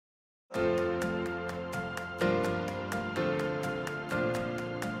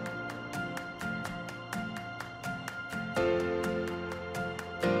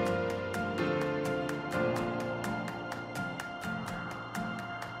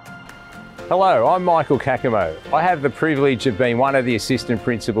Hello, I'm Michael Kakamo. I have the privilege of being one of the assistant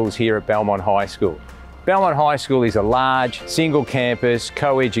principals here at Belmont High School. Belmont High School is a large, single campus,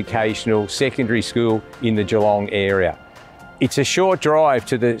 co-educational secondary school in the Geelong area. It's a short drive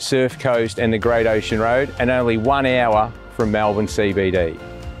to the Surf Coast and the Great Ocean Road and only 1 hour from Melbourne CBD.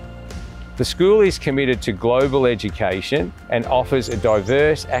 The school is committed to global education and offers a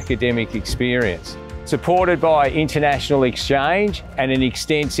diverse academic experience, supported by international exchange and an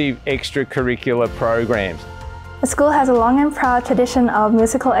extensive extracurricular programs. The school has a long and proud tradition of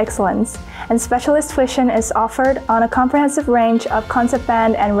musical excellence, and specialist tuition is offered on a comprehensive range of concert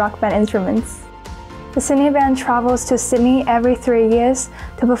band and rock band instruments. The Sydney Band travels to Sydney every 3 years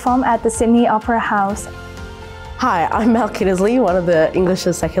to perform at the Sydney Opera House. Hi, I'm Mel Kittersley, one of the English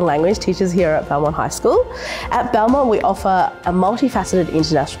as Second Language teachers here at Belmont High School. At Belmont, we offer a multifaceted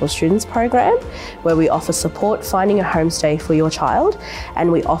international students program where we offer support finding a homestay for your child,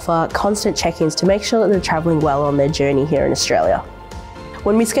 and we offer constant check-ins to make sure that they're travelling well on their journey here in Australia.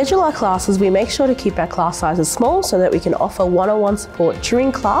 When we schedule our classes, we make sure to keep our class sizes small so that we can offer one-on-one support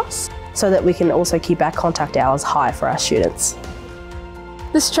during class, so that we can also keep our contact hours high for our students.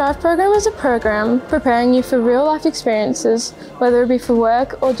 The STRIVE program is a program preparing you for real-life experiences, whether it be for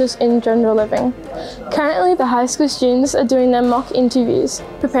work or just in general living. Currently, the high school students are doing their mock interviews,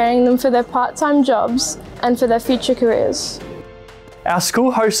 preparing them for their part-time jobs and for their future careers. Our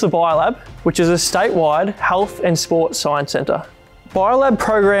school hosts the BioLab, which is a statewide health and sports science centre. BioLab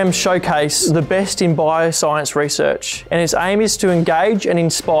programs showcase the best in bioscience research, and its aim is to engage and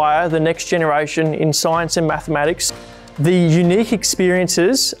inspire the next generation in science and mathematics. The unique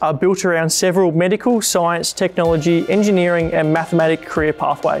experiences are built around several medical, science, technology, engineering and mathematics career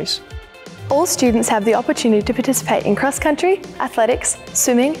pathways. All students have the opportunity to participate in cross-country, athletics,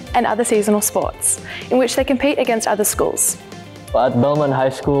 swimming and other seasonal sports, in which they compete against other schools. At Belmont High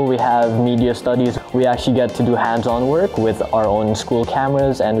School, we have media studies. We actually get to do hands-on work with our own school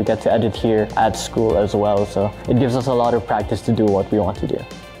cameras, and we get to edit here at school as well. So it gives us a lot of practice to do what we want to do.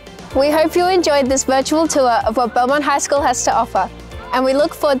 We hope you enjoyed this virtual tour of what Belmont High School has to offer, and we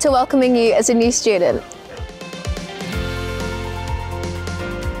look forward to welcoming you as a new student.